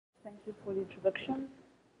Thank you for the introduction.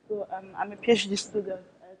 So I'm a PhD student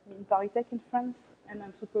at Paris in France, and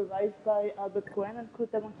I'm supervised by Albert Cohen and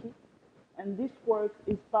Claude Tadonki. And this work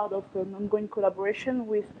is part of an ongoing collaboration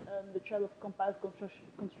with the chair of composite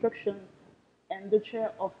construction and the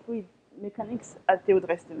chair of fluid mechanics at TU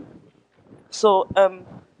Dresden. So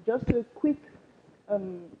just a quick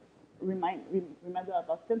reminder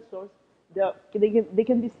about tensors. They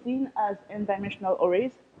can be seen as n-dimensional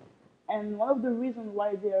arrays. And one of the reasons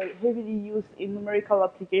why they are heavily used in numerical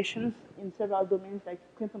applications in several domains like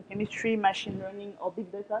quantum chemistry, machine learning, or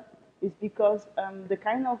big data is because the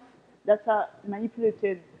kind of data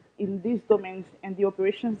manipulated in these domains and the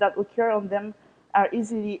operations that occur on them are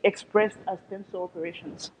easily expressed as tensor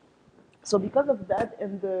operations. So because of that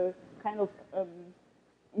and the kind of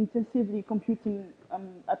intensively computing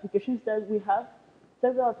applications that we have,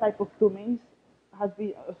 several types of domains have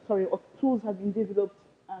been, of tools have been developed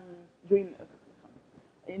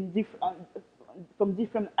from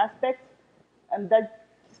different aspects, and that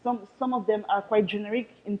some of them are quite generic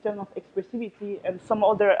in terms of expressivity, and some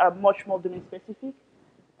other are much more domain specific.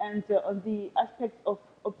 And on the aspect of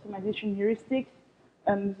optimization heuristics,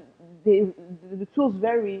 the tools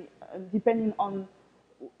vary depending on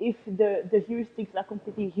if the heuristics are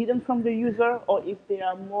completely hidden from the user, or if they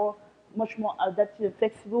are much more adaptive,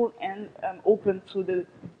 flexible, and open to the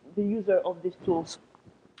user of these tools.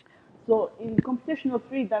 So in computational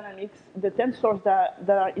fluid dynamics, the tensors that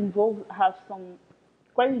are involved have some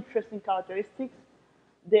quite interesting characteristics.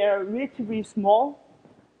 They are relatively small.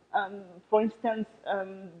 For instance,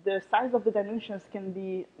 the size of the dimensions can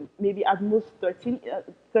be maybe at most 13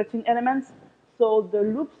 elements. So the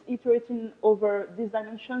loops iterating over these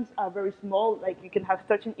dimensions are very small. Like you can have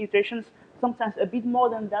 13 iterations, sometimes a bit more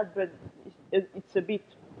than that, but it's a bit,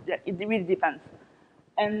 yeah, it really depends.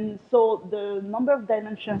 And so the number of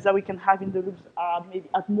dimensions that we can have in the loops are maybe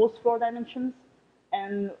at most 4 dimensions.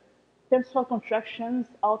 And tensor contractions,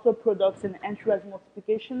 outer products, and entry-wise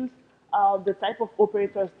multiplications are the type of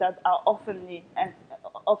operators that are often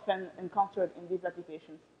encountered in these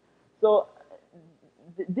applications. So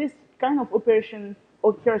this kind of operation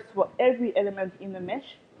occurs for every element in the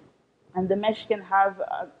mesh, and the mesh can have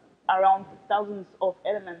around thousands of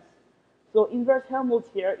elements. So inverse Helmholtz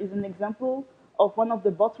here is an example of one of the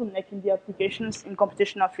bottlenecks in the applications in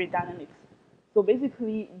computational fluid dynamics. So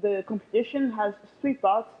basically, the computation has 3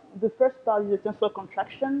 parts. The first part is a tensor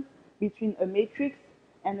contraction between a matrix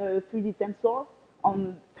and a 3D tensor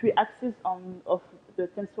on 3 axes of the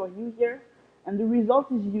tensor U here. And the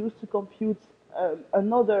result is used to compute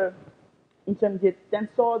another intermediate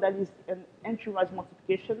tensor that is an entry-wise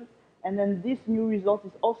multiplication. And then this new result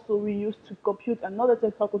is also reused to compute another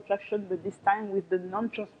tensor contraction, but this time with the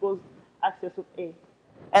non-transposed axis of A.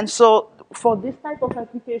 And so for this type of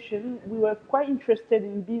application, we were quite interested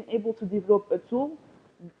in being able to develop a tool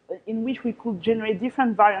in which we could generate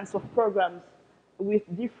different variants of programs with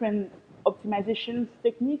different optimization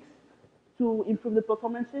techniques to improve the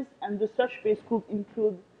performances, and the search space could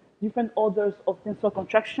include different orders of tensor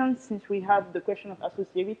contractions, since we have the question of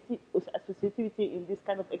associativity in this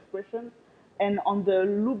kind of expression. And on the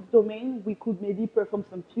loop domain, we could maybe perform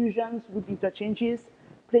some fusions, loop interchanges,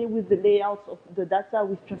 play with the layouts of the data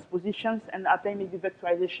with transpositions, and apply maybe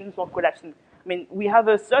vectorizations or collapsing. I mean, we have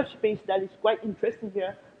a search space that is quite interesting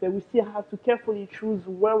here, but we still have to carefully choose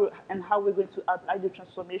where and how we're going to apply the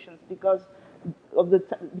transformations because of the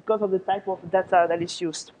type of data that is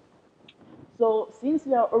used. So since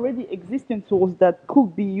there are already existing tools that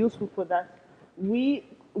could be useful for that,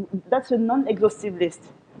 that's a non-exhaustive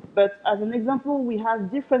list. But as an example, we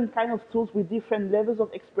have different kind of tools with different levels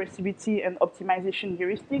of expressivity and optimization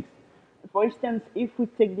heuristics. For instance, if we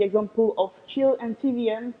take the example of Chill and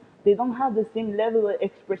TVM, they don't have the same level of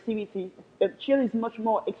expressivity. Chill is much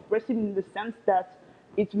more expressive in the sense that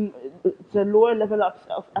it's a lower level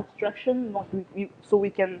of abstraction, so we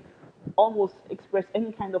can almost express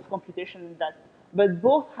any kind of computation in that. But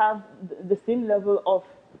both have the same level of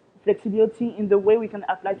flexibility in the way we can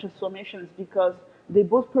apply transformations, because they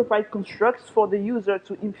both provide constructs for the user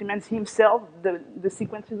to implement himself the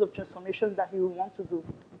sequences of transformations that he will want to do.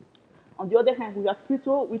 On the other hand, we have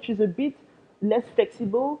Pluto, which is a bit less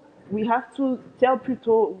flexible. We have to tell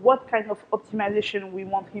Pluto what kind of optimization we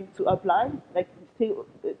want him to apply. Like,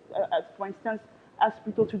 for instance, ask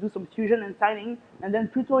Pluto to do some fusion and tiling, and then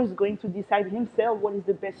Pluto is going to decide himself what is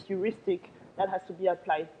the best heuristic that has to be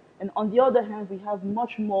applied. And on the other hand, we have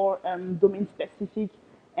much more domain-specific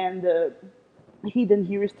and hidden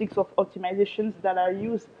heuristics of optimizations that are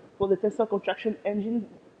used for the tensor contraction engine,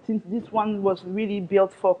 since this one was really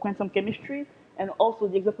built for quantum chemistry, and also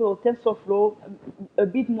the example of TensorFlow, a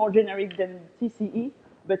bit more generic than TCE,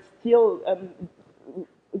 but still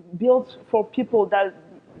built for people that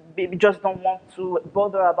maybe just don't want to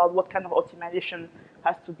bother about what kind of optimization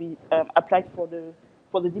has to be applied for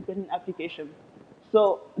the deep learning application.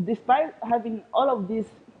 So despite having all of these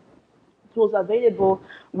tools available,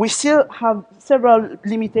 we still have several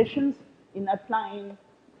limitations in applying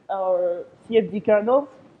our CFD kernels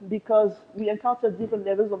because we encountered different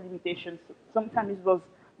levels of limitations. Sometimes it was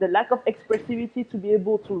the lack of expressivity to be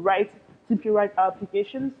able to simply write our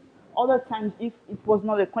applications. Other times, if it was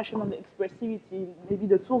not a question of the expressivity, maybe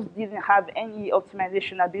the tools didn't have any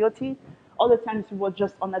optimization ability. Other times, it was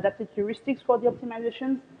just unadapted heuristics for the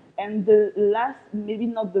optimizations. And the last, maybe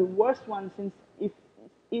not the worst one, since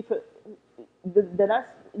if the last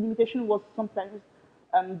limitation was sometimes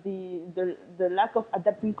the lack of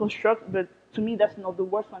adapting construct, but to me that's not the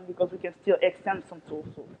worst one because we can still extend some tools.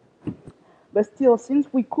 But still, since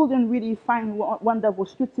we couldn't really find one that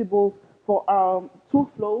was suitable for our tool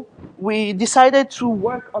flow, we decided to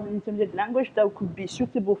work on an intermediate language that could be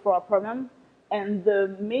suitable for our problem. And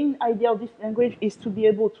the main idea of this language is to be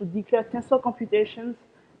able to declare tensor computations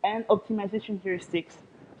and optimization heuristics.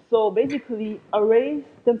 So basically, arrays,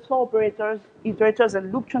 tensor operators, iterators,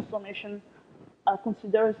 and loop transformation are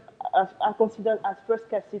considered as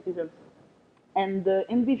first-class citizens. And the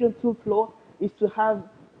envisioned tool flow is to have,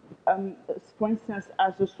 for instance,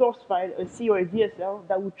 as a source file, a C or a DSL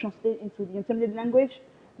that would translate into the intermediate language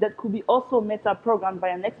that could be also meta-programmed by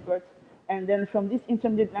an expert. And then from this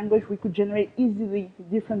intermediate language, we could generate easily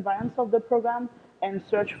different variants of the program and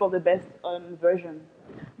search for the best version.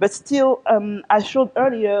 But still, as showed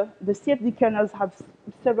earlier, the CFD kernels have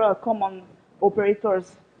several common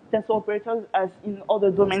operators, tensor operators, as in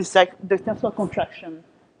other domains like the tensor contraction.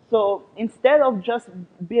 So instead of just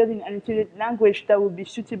building an intermediate language that would be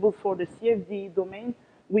suitable for the CFD domain,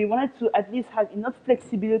 we wanted to at least have enough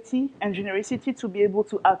flexibility and genericity to be able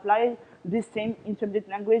to apply this same intermediate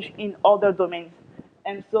language in other domains.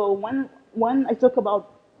 And so when I talk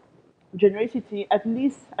about genericity, at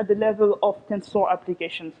least at the level of tensor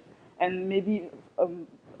applications, and maybe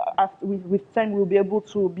with time we'll be able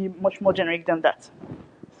to be much more generic than that.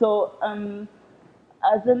 So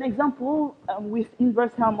as an example, with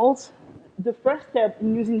inverse Helmholtz, the first step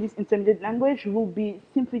in using this intermediate language will be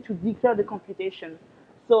simply to declare the computation.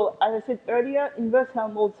 So as I said earlier, inverse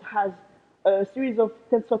Helmholtz has a series of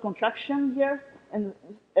tensor contraction here, and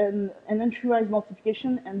an entry-wise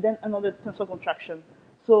multiplication, and then another tensor contraction.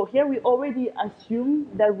 So here we already assume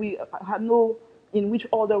that we know in which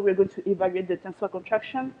order we're going to evaluate the tensor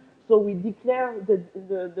contraction. So we declare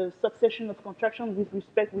the succession of contraction with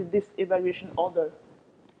respect with this evaluation order.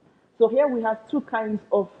 So here we have two kinds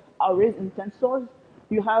of arrays in tensors.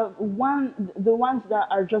 You have the ones that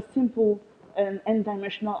are just simple and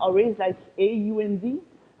n-dimensional arrays like A, U, and V.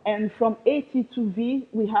 And from A, T to V,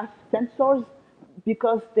 we have tensors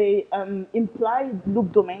because they imply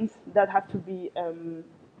loop domains that have to be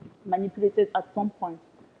manipulated at some point.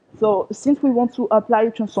 So since we want to apply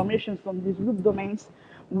transformations from these loop domains,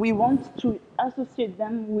 we want to associate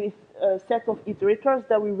them with a set of iterators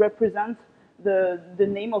that will represent the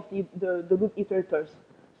name of the loop iterators.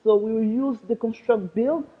 So we will use the construct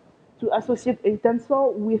build to associate a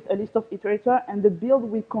tensor with a list of iterator, and the build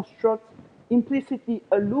will construct implicitly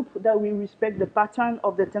a loop that will respect the pattern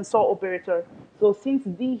of the tensor operator. So since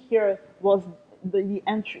D here was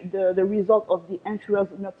the result of the entry-wise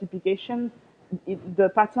multiplication, the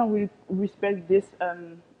pattern will respect this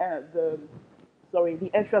the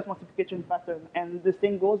entry-wise multiplication pattern, and the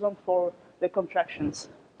same goes on for the contractions.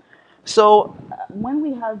 So when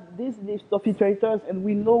we have this list of iterators and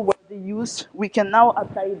we know what they use, we can now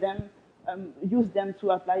apply them, use them to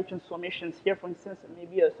apply transformations. Here, for instance,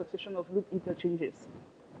 maybe a succession of loop interchanges.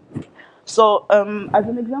 So as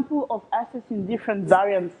an example of assessing different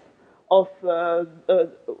variants of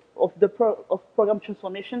program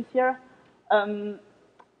transformations here,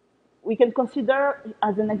 we can consider,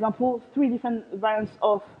 as an example, 3 different variants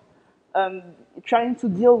of trying to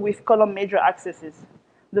deal with column major accesses.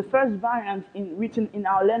 The first variant written in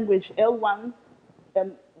our language, L1,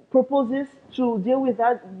 proposes to deal with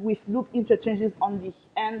that with loop interchanges on the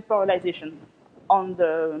N parallelization, on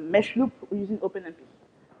the mesh loop using OpenMP.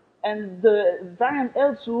 And the variant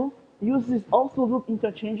L2 uses also loop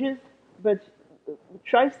interchanges, but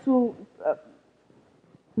tries to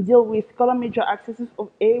deal with column major accesses of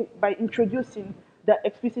A by introducing the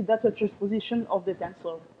explicit data transposition of the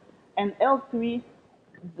tensor. And L3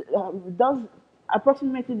 does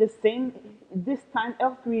approximately the same. This time,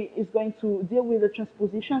 L3 is going to deal with the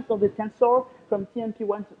transpositions of the tensor from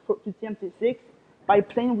TMP1 to TMP6 by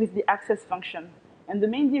playing with the access function. And the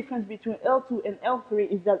main difference between L2 and L3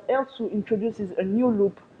 is that L2 introduces a new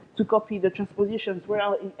loop to copy the transpositions,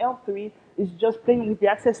 whereas in L3 it's just playing with the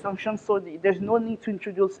access function, so there's no need to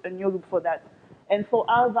introduce a new loop for that. And for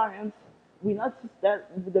our variants, we noticed that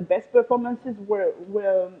the best performances were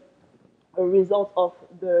a result of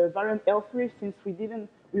the variant L3, since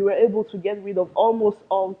we were able to get rid of almost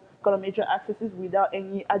all column major accesses without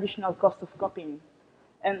any additional cost of copying.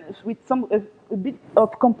 And with a bit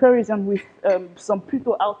of comparison with some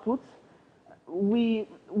Pluto outputs, we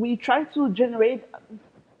try to generate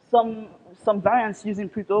some variants using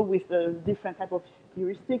Pluto with different type of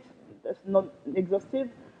heuristics. That's not exhaustive,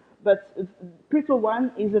 but Pluto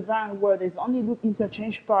 1 is a variant where there's only loop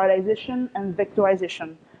interchange, parallelization, and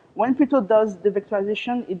vectorization. When Pluto does the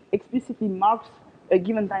vectorization, it explicitly marks a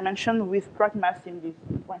given dimension with pragma symbols,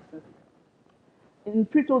 for instance. In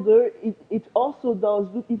Pluto 2, it also does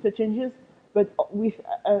loop interchanges, but with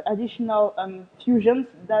additional fusions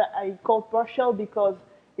that I call partial, because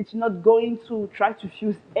it's not going to try to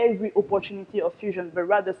fuse every opportunity of fusion, but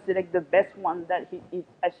rather select the best one that it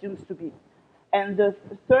assumes to be. And the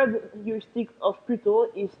third heuristic of Pluto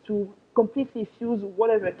is to completely fuse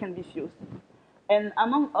whatever can be fused. And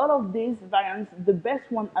among all of these variants, the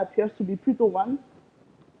best one appears to be Pluto 1.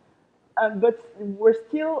 But we're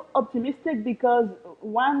still optimistic, because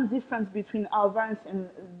one difference between our variants and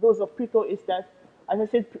those of Pluto is that, as I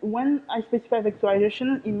said, when I specify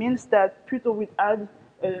vectorization, it means that Pluto will add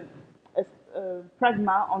a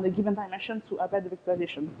pragma on a given dimension to apply the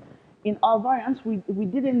vectorization. In our variants, we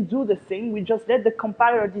didn't do the same. We just let the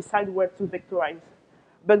compiler decide where to vectorize.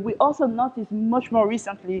 But we also noticed much more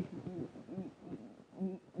recently,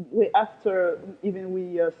 way after even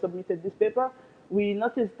we submitted this paper, we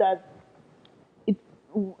noticed that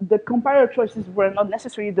the compiler choices were not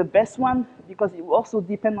necessarily the best one, because it also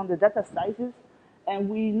depends on the data sizes. And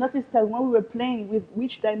we noticed that when we were playing with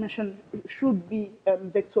which dimension should be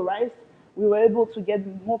vectorized, we were able to get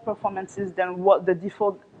more performances than what the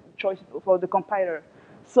default choice for the compiler.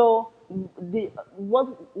 So we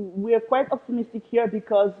are quite optimistic here,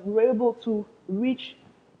 because we were able to reach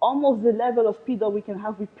almost the level of speed that we can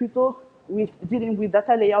have with Pluto with dealing with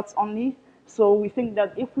data layouts only. So we think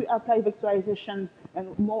that if we apply vectorization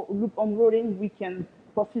and more loop unrolling, we can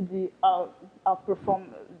possibly outperform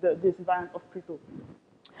this variant of Pluto.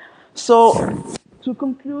 So to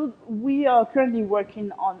conclude, we are currently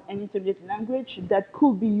working on an intermediate language that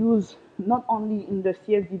could be used not only in the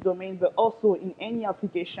CFD domain, but also in any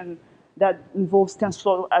application that involves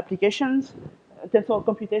tensor applications, tensor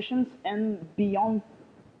computations, and beyond,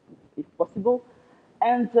 if possible.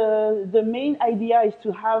 And the main idea is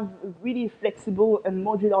to have really flexible and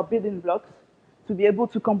modular building blocks to be able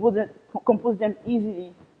to compose them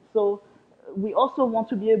easily. So we also want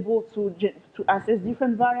to be able to assess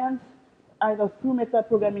different variants, either through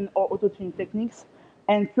metaprogramming or auto-tuning techniques.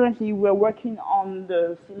 And currently we're working on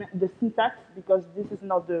the syntax, because this is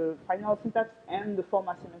not the final syntax, and the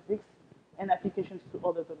format semantics and applications to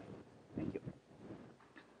other